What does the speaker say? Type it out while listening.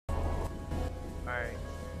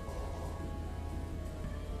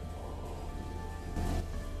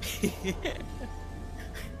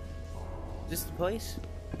This the place?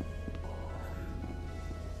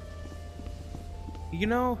 You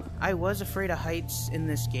know, I was afraid of heights in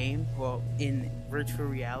this game. Well, in virtual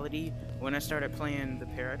reality, when I started playing the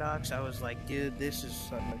Paradox, I was like, dude, this is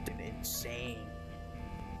something insane.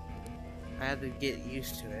 I had to get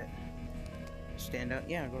used to it. Stand up?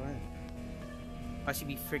 Yeah, go ahead. I should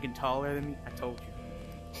be freaking taller than me? I told you.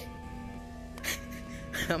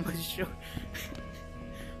 I'm short.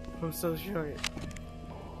 I'm so short.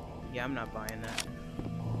 Yeah, I'm not buying that.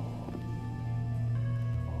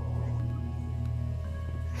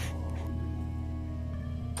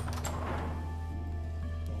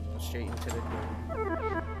 I'll go straight into the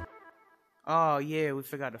door. Oh yeah, we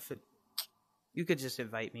forgot to fit. You could just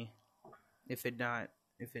invite me. If it not,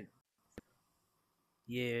 if it.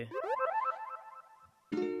 Yeah.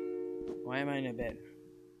 Why am I in a bed?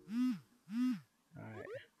 Alright.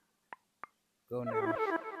 Go now.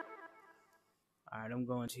 Alright, I'm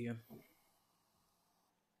going to you.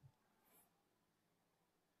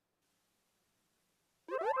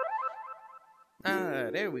 Ah,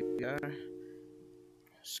 there we go.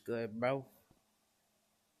 It's good, bro.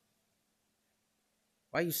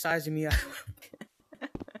 Why are you sizing me up?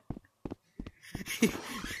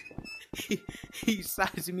 He's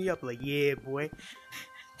sizing me up like, yeah, boy.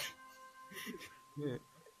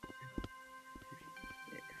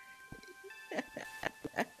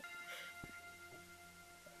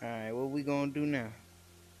 Alright, what we gonna do now?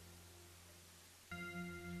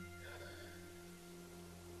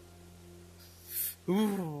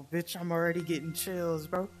 Ooh, bitch, I'm already getting chills,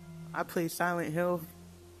 bro. I played Silent Hill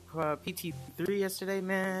PT3 yesterday,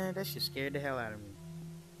 man. That shit scared the hell out of me.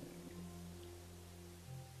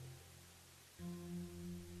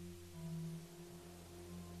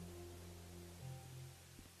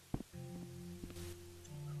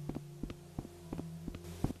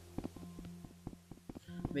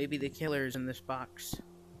 Maybe the killer's in this box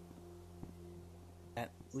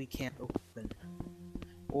that we can't open.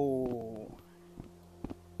 Oh.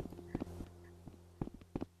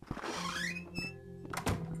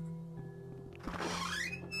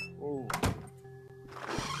 Oh.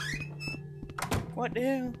 What the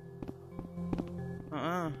hell?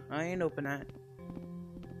 I ain't open that.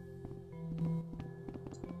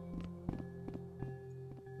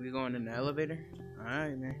 We going in the elevator?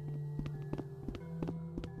 Alright, man.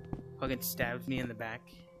 Fucking stabs me in the back.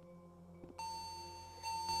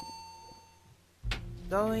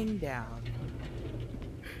 Going down.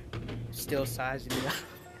 Still sizing me up.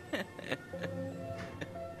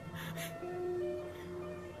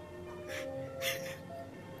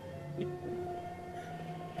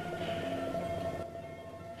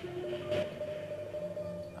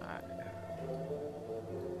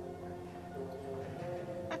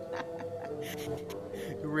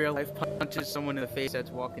 Real life punches someone in the face that's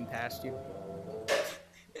walking past you.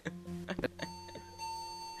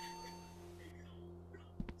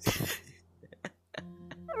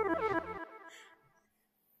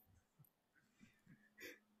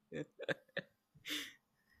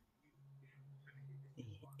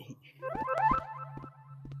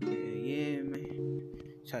 Yeah, man.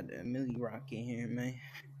 Shot that Millie Rock in here, man.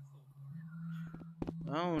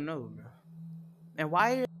 I don't know, bro. And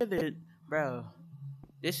why are the bro?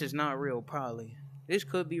 This is not real, probably. This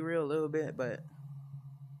could be real a little bit, but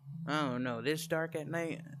I don't know. This dark at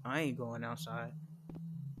night, I ain't going outside.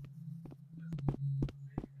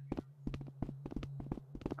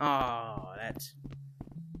 Oh, that's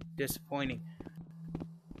disappointing.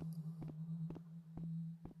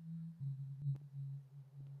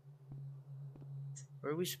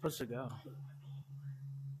 Where are we supposed to go?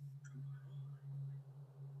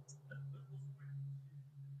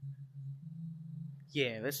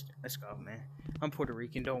 Yeah, let's go, man. I'm Puerto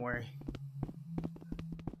Rican, don't worry.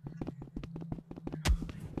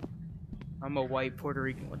 I'm a white Puerto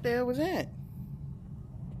Rican. What the hell was that?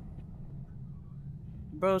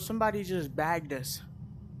 Bro, somebody just bagged us.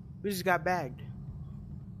 We just got bagged.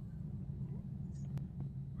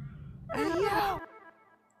 Hey, yo!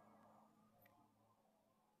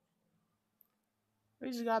 We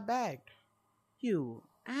just got bagged. You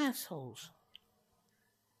assholes.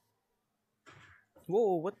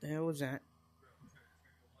 Whoa, what the hell was that?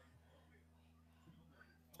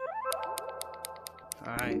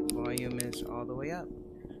 Alright, volume is all the way up.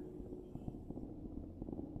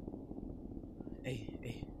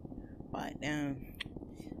 Hey. What down?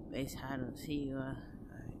 Base how to see you.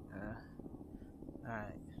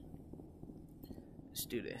 Alright. Let's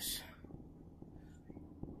do this.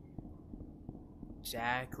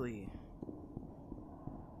 Exactly.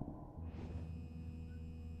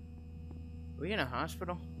 Are we in a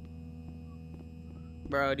hospital?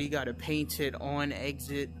 Bro, you gotta paint it on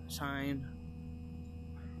exit sign.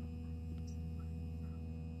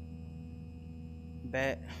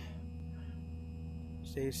 Bet.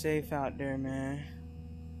 Stay safe out there, man.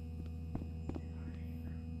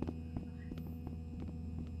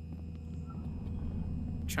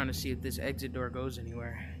 Trying to see if this exit door goes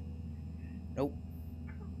anywhere. Nope.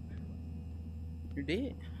 You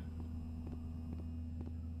did.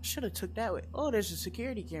 Should have took that way. Oh, there's a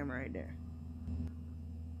security camera right there.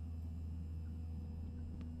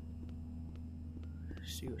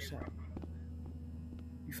 Let's see what's up.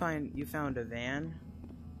 You found a van?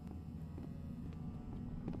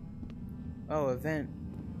 Oh, a vent.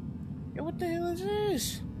 Yeah, what the hell is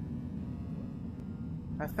this?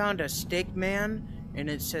 I found a stick man and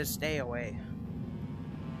it says stay away.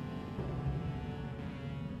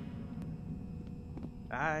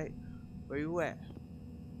 Alright, where you at?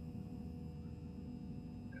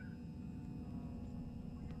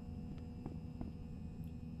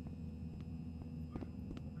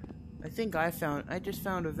 I just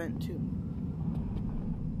found a vent too.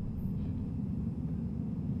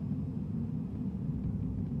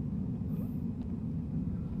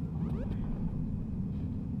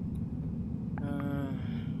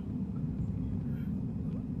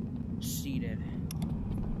 Seated.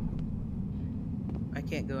 I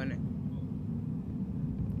can't go in it.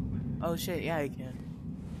 Oh shit, yeah I can.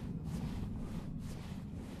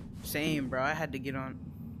 Same, bro, I had to get on.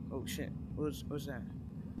 Oh shit, what's that?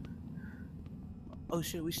 Oh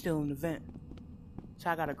shit, we still in the vent. So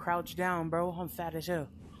I gotta crouch down, bro. I'm fat as hell.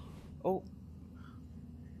 Oh.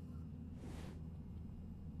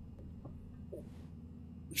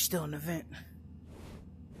 We still in the vent.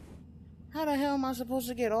 How the hell am I supposed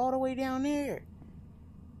to get all the way down there?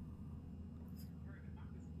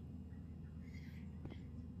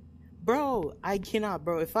 Bro, I cannot,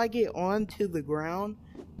 bro. If I get onto the ground,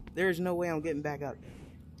 there's no way I'm getting back up.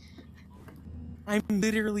 I'm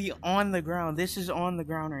literally on the ground. This is on the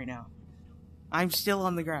ground right now. I'm still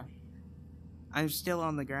on the ground. I'm still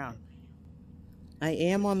on the ground. I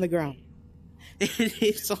am on the ground. It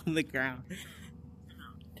is on the ground.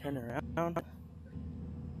 Turn around.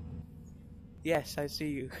 Yes, I see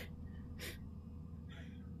you.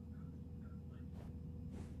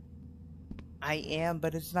 I am,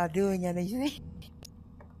 but it's not doing anything.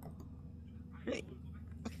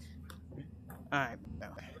 Alright.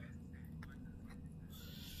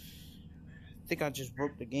 I think I just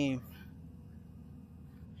broke the game.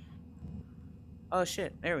 Oh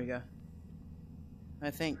shit, there we go. I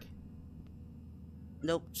think.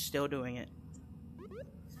 Nope, still doing it.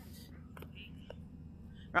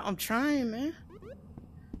 I'm trying, man.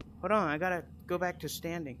 Hold on, I gotta go back to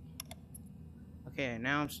standing. Okay,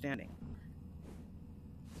 now I'm standing.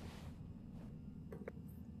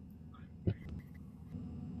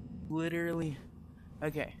 Literally.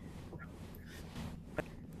 Okay.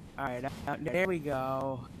 Alright, there we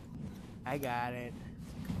go. I got it.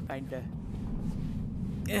 Kinda.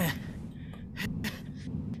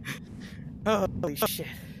 Holy shit.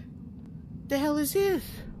 The hell is this?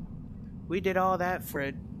 We did all that for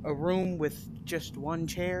a room with just one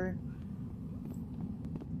chair.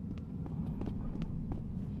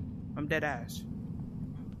 I'm dead ass.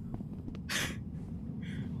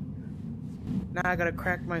 Now I gotta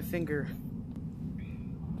crack my finger.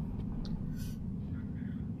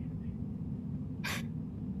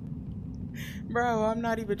 Bro, I'm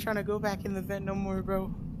not even trying to go back in the vent no more,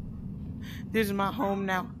 bro. This is my home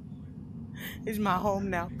now. This is my home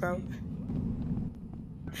now, bro.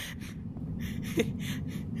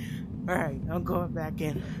 Alright, I'm going back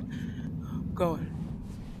in. I'm going.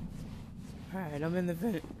 Alright, I'm in the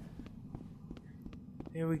vent.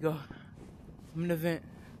 Here we go. I'm in the vent.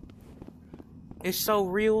 It's so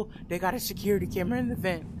real, they got a security camera in the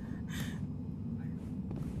vent.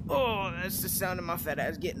 Oh, that's the sound of my fat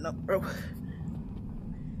ass getting up, bro.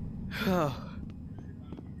 Oh.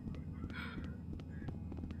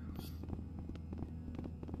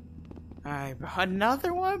 Alright, bro.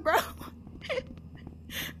 Another one, bro?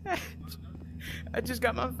 I just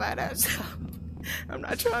got my fat ass up. I'm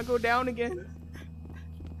not trying to go down again.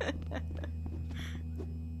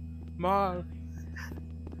 Mom.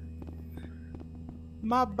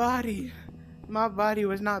 My body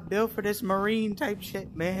was not built for this marine type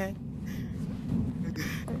shit, man.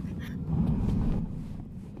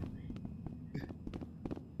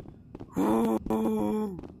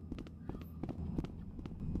 Ooh.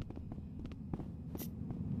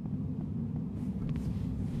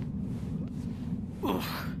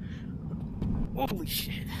 Holy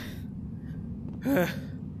shit. Okay.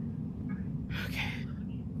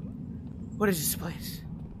 What is this place?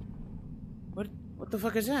 What the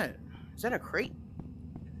fuck is that? Is that a crate?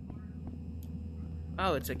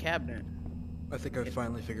 Oh, it's a cabinet. I think I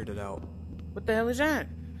finally figured it out. What the hell is that?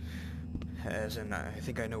 As in, I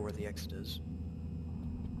think I know where the exit is.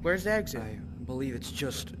 Where's the exit? I believe it's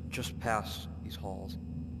just past these halls.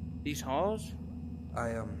 These halls?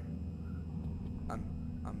 I'm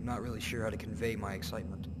not really sure how to convey my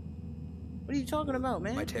excitement. What are you talking about,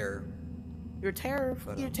 man? My terror. Your terror?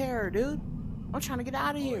 But, Your terror, dude. I'm trying to get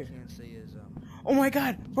out of all here. I can say is, Oh my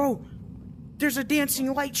god, bro! There's a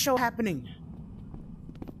dancing light show happening!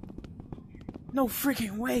 No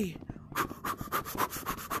freaking way!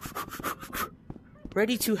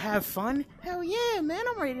 Ready to have fun? Hell yeah, man,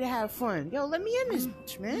 I'm ready to have fun. Yo, let me in this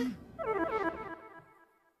bitch, man.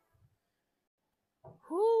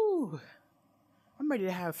 Whoo! I'm ready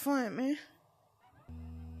to have fun, man.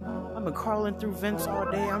 I've been crawling through vents all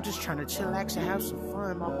day. I'm just trying to chillax and have some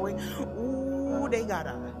fun, my boy. Ooh, they got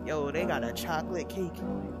a chocolate cake.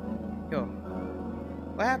 Yo,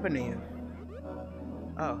 what happened to you?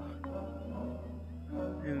 Oh.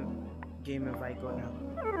 And game invite go now.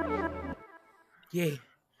 Yeah.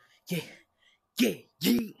 Yeah. Yeah.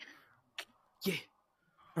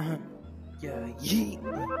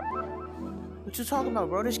 What you talking about,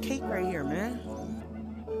 bro? There's cake right here, man.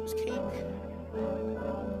 There's cake.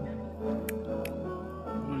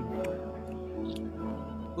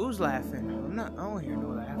 Who's laughing? I don't hear no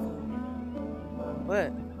laughing.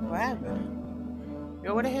 What happened?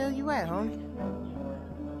 Yo, where the hell you at, homie?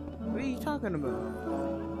 What are you talking about?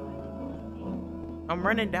 I'm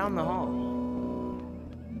running down the hall.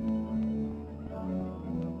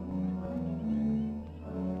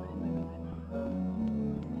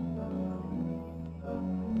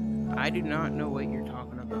 I do not know what you're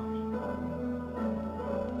talking about.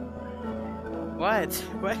 What?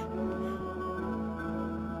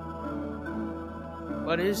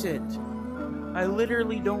 What is it? I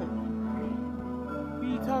literally don't. What are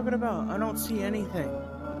you talking about? I don't see anything.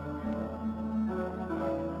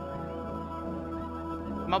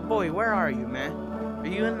 My boy, where are you, man? Are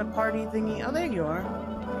you in the party thingy? Oh, there you are.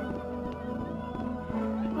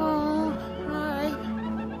 Oh, hi.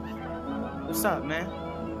 What's up, man?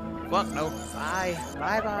 Fuck no. Bye.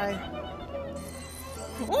 Bye.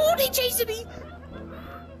 Oh, they chasing me!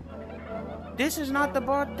 This is not the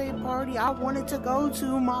birthday party I wanted to go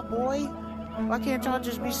to, my boy. Why can't y'all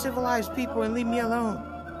just be civilized people and leave me alone?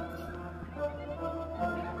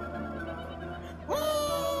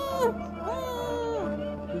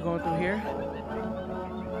 We going through here?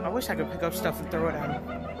 I wish I could pick up stuff and throw it at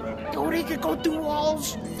them. Yo, they could go through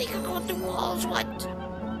walls. What?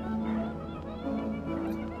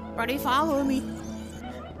 Bro, they follow me.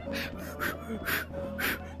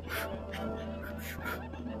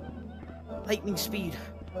 Lightning speed.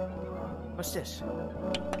 What's this?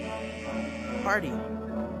 Party.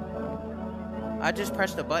 I just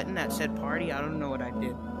pressed a button that said party. I don't know what I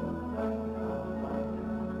did.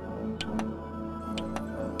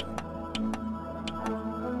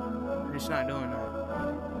 It's not doing that.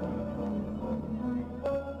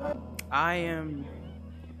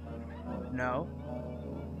 No.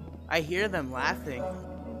 I hear them laughing.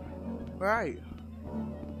 Where are you?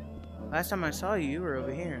 Last time I saw you, you were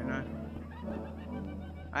over here, and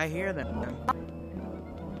I hear them.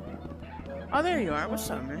 Oh, there you are. What's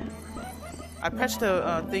up, man? I pressed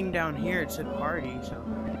a thing down here. It said party, so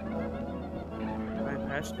I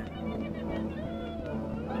pressed it.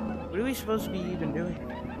 What are we supposed to be even doing?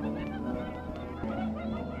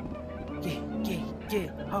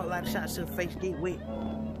 Yeah. Whole lot of shots to the face. Get wet.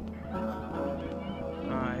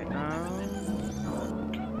 Alright, I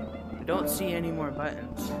don't see any more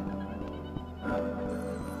buttons.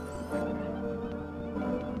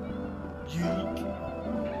 Yeek.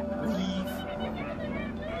 Leave.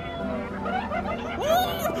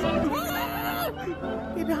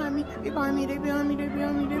 They behind me. No.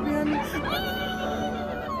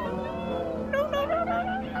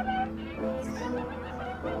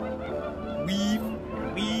 Leave.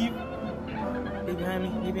 They behind me.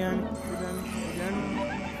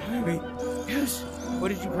 Wait. Yes. What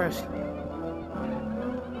did you press?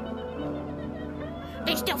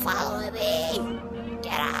 They still following me.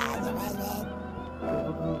 Get out of the way.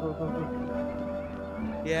 Go.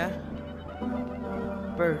 Yeah.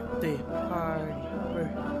 Birthday party.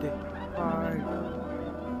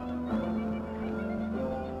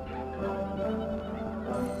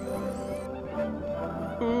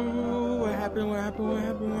 Ooh, what happened?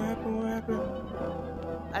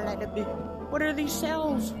 I like the big. What are these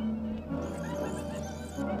cells?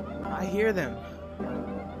 I hear them.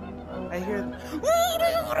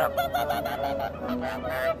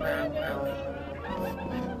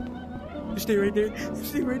 Stay right there.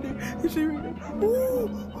 Stay right there. Stay right there. Ooh.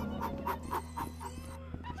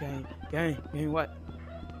 Gang, what?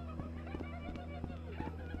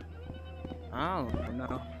 I don't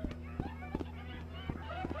know.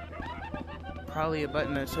 Probably a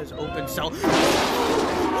button that says open cell.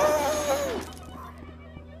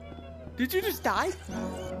 Did you just die?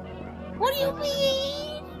 What do you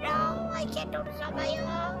mean? No, I can't do this on my own.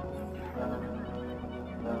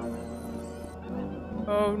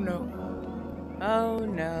 Oh no. Oh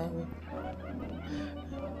no.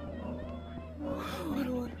 What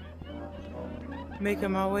do I...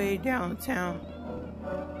 Making my way downtown.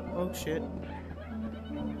 Oh shit.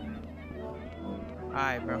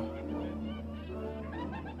 Alright, bro.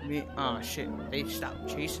 Oh shit. They stopped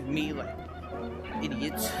chasing me like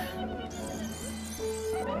idiots.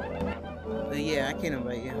 But yeah, I can't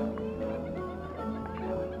invite you.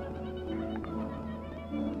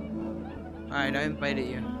 Alright, I invited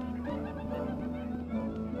you.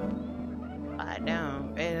 Lie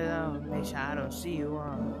down, hello, make sure I don't see you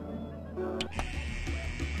all.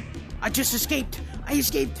 I just escaped! I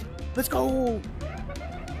escaped! Let's go!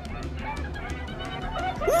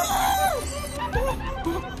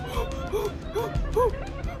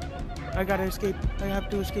 I gotta escape. I have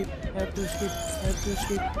to escape. I have to escape. I have to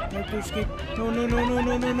escape. I have to escape. No, no, no, no,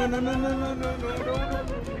 no, no, no, no, no, no, no, no, no, no.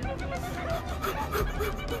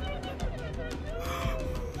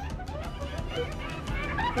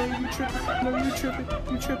 No, you tripping. No, you tripping.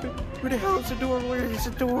 You tripping. Where the hell is the door? Where is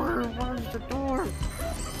the door? Where's the door?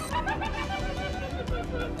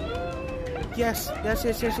 Yes. Yes,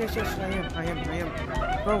 yes, yes, yes, yes. I am.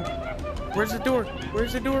 Bro, where's the door?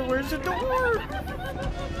 Where's the door? Where's the door?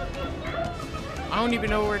 I don't even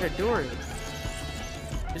know where the door is.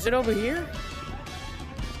 Is it over here?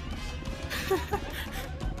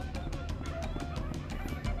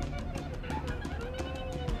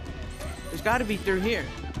 It's gotta be through here.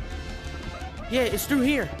 Yeah, it's through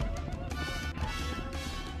here.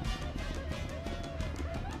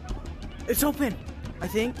 It's open, I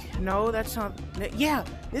think. No, that's not. Yeah,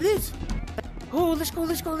 it is. Oh, let's go,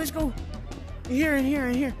 let's go, let's go. In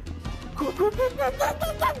here. Go.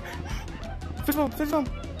 Fist bump.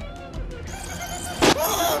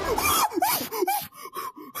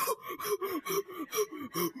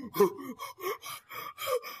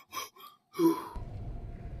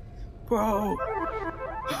 Bro.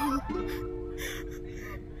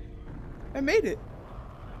 I made it.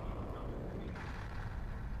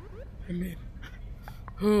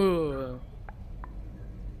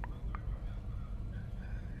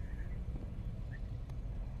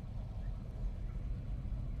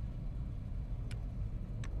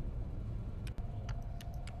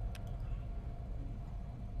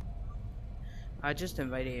 I just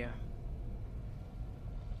invited you.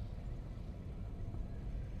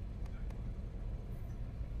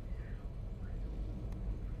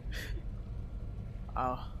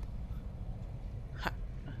 Oh.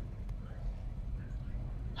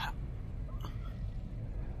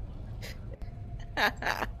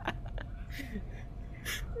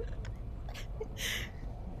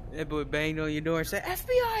 That boy banged on your door and said,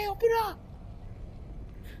 FBI, open up!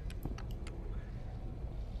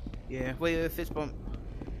 Yeah, wait, fist bump.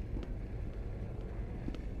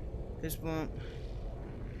 Fist bump.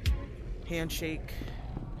 Handshake.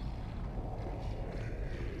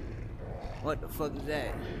 What the fuck is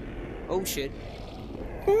that? Oh shit.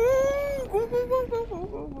 Go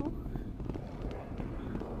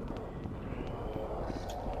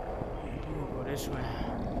this way.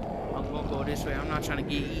 I'm gonna go this way. I'm not trying to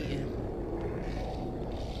get eaten.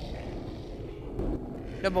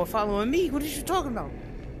 That boy following me. What are you talking about?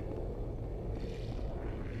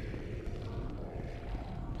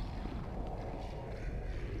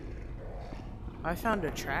 I found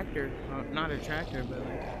a tractor. Not a tractor, but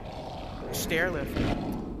like a stair lift.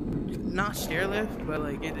 Not stair lift, but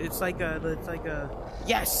like it's like a.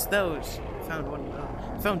 Yes, those. I found one of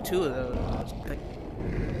those. I found two of those. Like,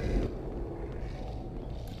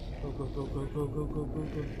 go.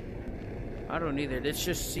 I don't either. This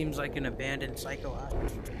just seems like an abandoned psycho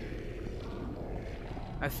hospital.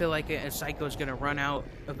 I feel like a psycho's gonna run out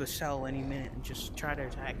of a cell any minute and just try to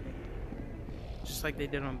attack me. Just like they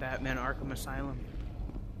did on Batman Arkham Asylum.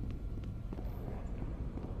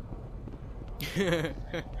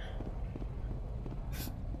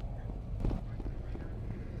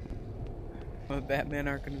 Batman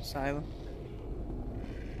Arkham Asylum.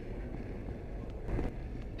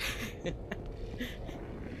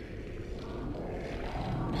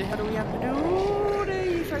 What the hell do we have to do?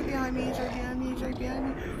 He's right behind me, he's right behind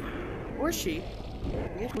me. Or she.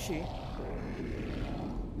 Yes, she.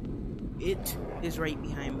 It is right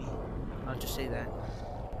behind me. I'll just say that.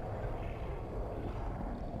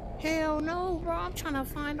 Hell no, bro. I'm trying to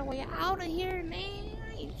find a way out of here, man.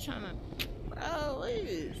 I ain't trying to. Bro, what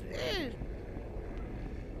is this?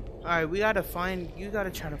 Alright, you gotta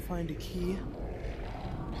try to find a key.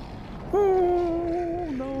 Oh,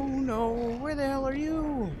 no. Where the hell are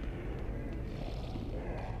you?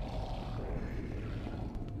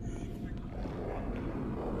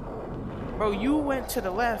 Bro, you went to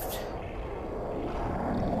the left.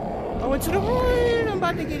 I went to the right. I'm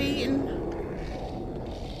about to get eaten.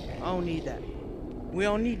 I don't need that. We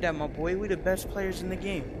don't need that, my boy. We the best players in the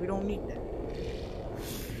game. We don't need that.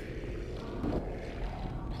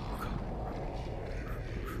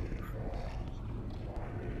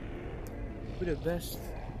 We the best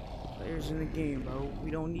players in the game, bro. We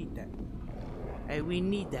don't need that. Hey, we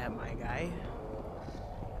need that, my guy.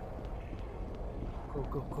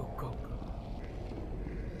 Go.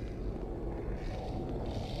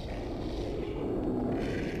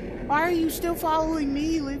 Why are you still following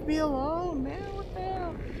me? Leave me alone, man. What the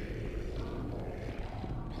hell?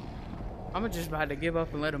 I'm just about to give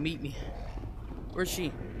up and let him eat me. Where's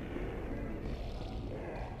she?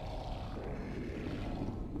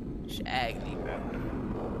 Shag me, bro.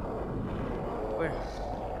 Where?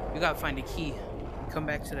 You gotta find a key. Come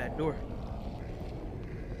back to that door.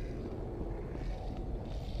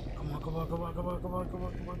 Come on.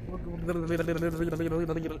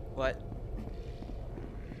 What?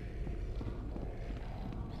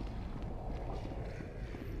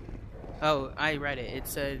 Oh, I read it. It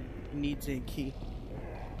said needs a key.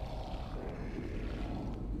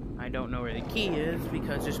 I don't know where the key is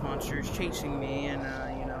because this monster is chasing me, and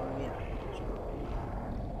you know, yeah.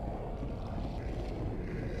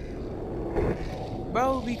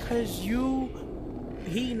 Bro, because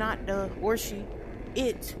he, not the, or she,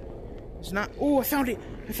 it is not. Oh, I found it.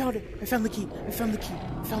 I found the key.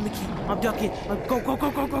 I'm ducking. Go.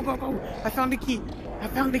 I found the key.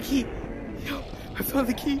 Yo, I found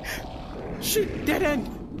the key. Shit, dead end.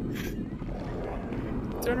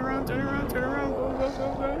 Turn around.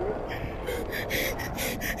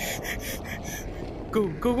 Go.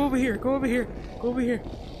 Go over here.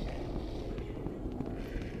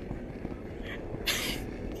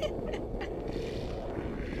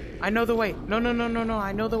 I know the way. No.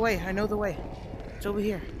 I know the way. It's over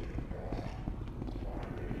here.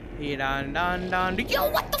 Yo,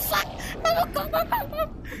 what the fuck?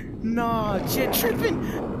 Nah, shit,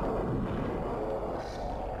 tripping.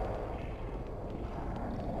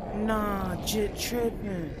 Nah, jit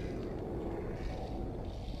tripping.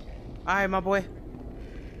 Alright, my boy.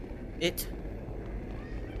 It.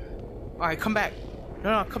 Alright, come back.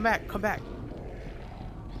 No, come back.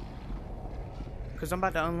 Cause I'm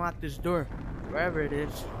about to unlock this door. Wherever it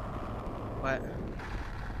is. What?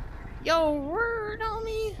 Yo, word on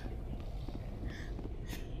me.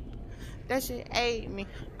 That shit ate me.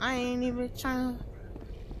 I ain't even trying to.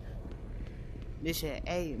 This shit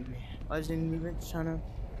ate me. I wasn't even trying to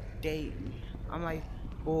date me. I'm like,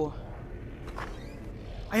 boy.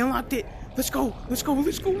 I unlocked it. Let's go. We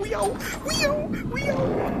out.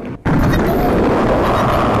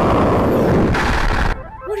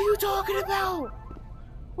 What are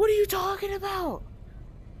you talking about?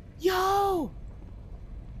 Yo.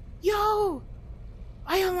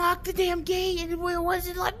 I unlocked the damn gate and it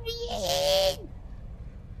wasn't letting me in.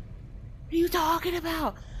 What are you talking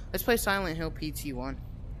about? Let's play Silent Hill PT1.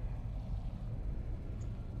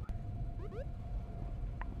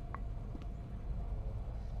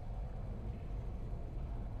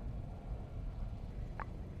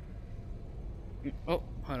 Oh,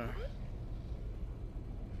 hold on.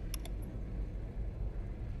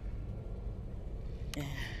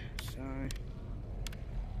 Sorry.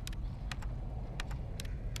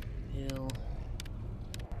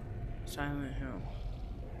 Silent Hill.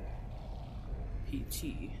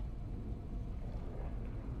 PT.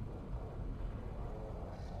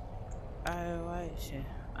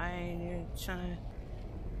 I ain't even trying.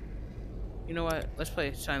 You know what? Let's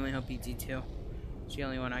play Silent Hill PT 2. It's the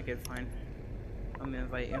only one I could find. I'm gonna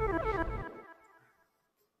invite you.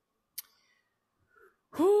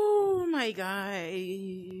 Oh my god.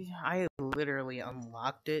 I literally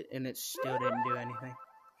unlocked it and it still didn't do anything.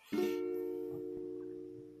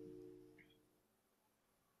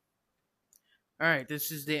 Alright,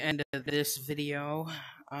 this is the end of this video.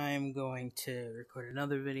 I'm going to record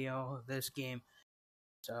another video of this game.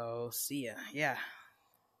 So, see ya. Yeah.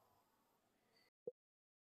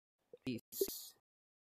 Peace.